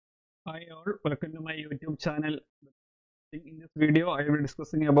Hi all, welcome to my YouTube channel. In this video, I will be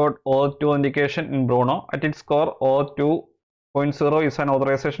discussing about OAuth2 authentication in Bruno. At its core, OAuth2.0 is an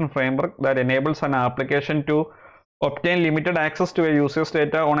authorization framework that enables an application to obtain limited access to a user's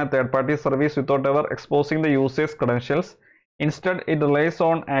data on a third-party service without ever exposing the user's credentials. Instead, it relies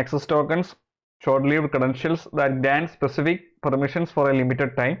on access tokens, short-lived credentials that grant specific permissions for a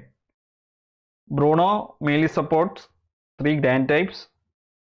limited time. Bruno mainly supports three grant types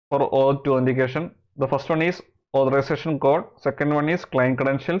for OAuth2 authentication. The first one is Authorization Code, second one is client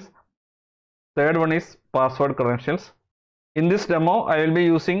credentials, third one is password credentials. In this demo, I will be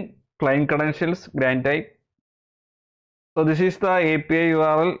using client credentials grant type. So this is the API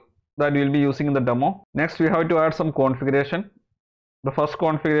URL that we will be using in the demo. Next, we have to add some configuration. The first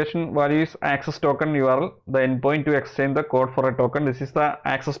configuration value is access token URL, the endpoint to exchange the code for a token. This is the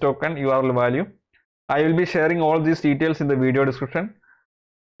access token URL value. I will be sharing all these details in the video description.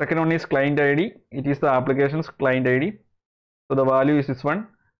 Second one is client ID. It is the application's client ID. So the value is this one.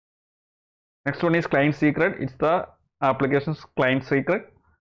 Next one is client secret. It's the application's client secret.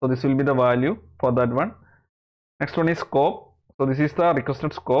 So this will be the value for that one. Next one is scope. So this is the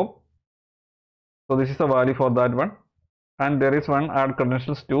requested scope. So this is the value for that one. And there is one add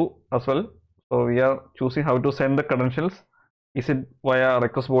credentials to as well. So we are choosing how to send the credentials. Is it via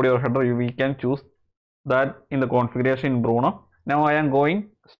request body or header? We can choose that in the configuration in Bruno. Now I am going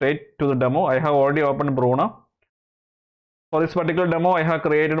straight to the demo. I have already opened Bruno. For this particular demo, I have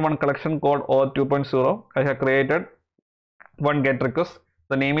created one collection called OAuth2.0. I have created one GET request.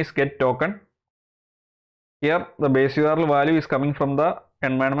 The name is GET token. Here the base URL value is coming from the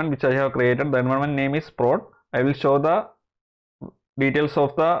environment which I have created. The environment name is prod. I will show the details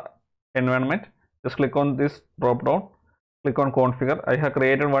of the environment. Just click on this drop down. Click on configure. I have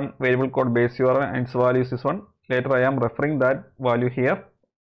created one variable called base URL and its value is this one. Later I am referring that value here.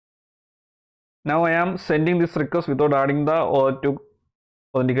 Now I am sending this request without adding the OAuth2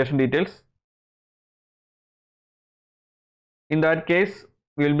 authentication details. In that case,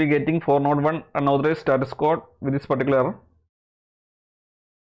 we will be getting 401 unauthorized status code with this particular error.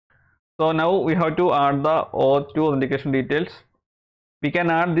 So now we have to add the OAuth2 authentication details. We can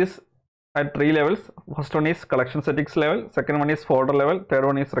add this at three levels. First one is collection settings level, second one is folder level, third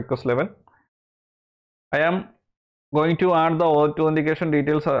one is request level. I am going to add the OAuth2 authentication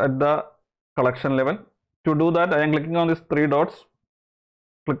details at the collection level. To do that, I am clicking on these three dots.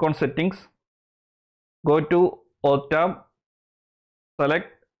 Click on settings. Go to Auth tab.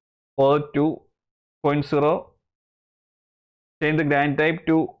 Select OAuth2.0. Change the grant type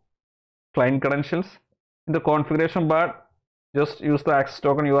to client credentials. In the configuration bar, just use the access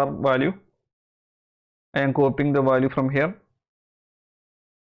token URL value. I am copying the value from here.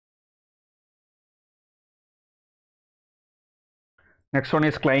 Next one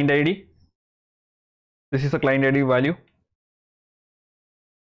is client ID. This is the client ID value.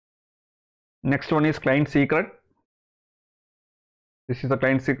 Next one is client secret. This is the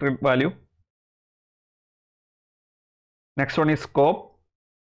client secret value. Next one is scope.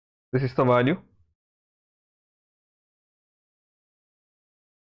 This is the value.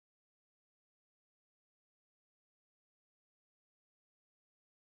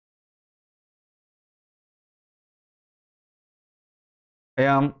 I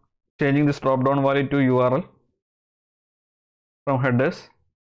am changing this drop down value to URL from headers.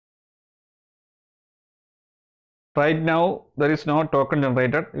 Right now there is no token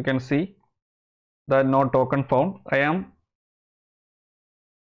generated. You can see that no token found. I am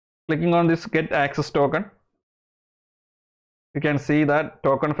clicking on this get access token. You can see that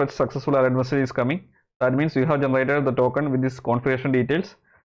token fetch successful error message is coming. That means you have generated the token with this configuration details,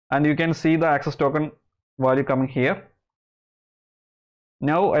 and you can see the access token value coming here.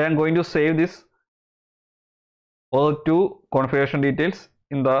 Now I am going to save this OAuth2 configuration details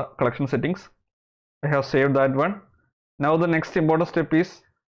in the collection settings. I have saved that one. Now the next important step is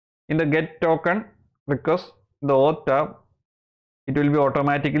in the get token request, the Auth tab, it will be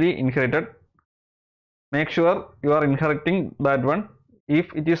automatically inherited. Make sure you are inheriting that one.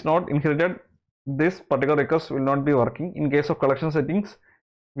 If it is not inherited, this particular request will not be working. In case of collection settings,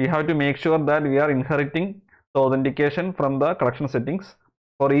 we have to make sure that we are inheriting the authentication from the collection settings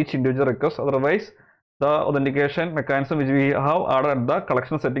for each individual request. Otherwise, the authentication mechanism which we have added at the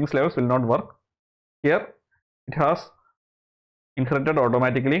collection settings levels will not work. Here it has inherited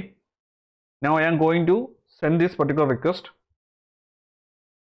automatically. Now I am going to send this particular request.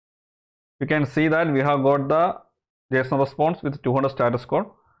 You can see that we have got the JSON response with 200 status code.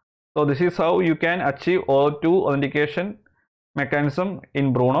 So this is how you can achieve OAuth2 authentication mechanism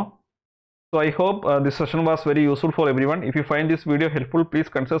in Bruno. So I hope this session was very useful for everyone. If you find this video helpful, please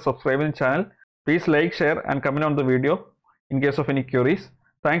consider subscribing the channel. Please like, share and comment on the video in case of any queries.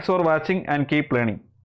 Thanks for watching and keep learning.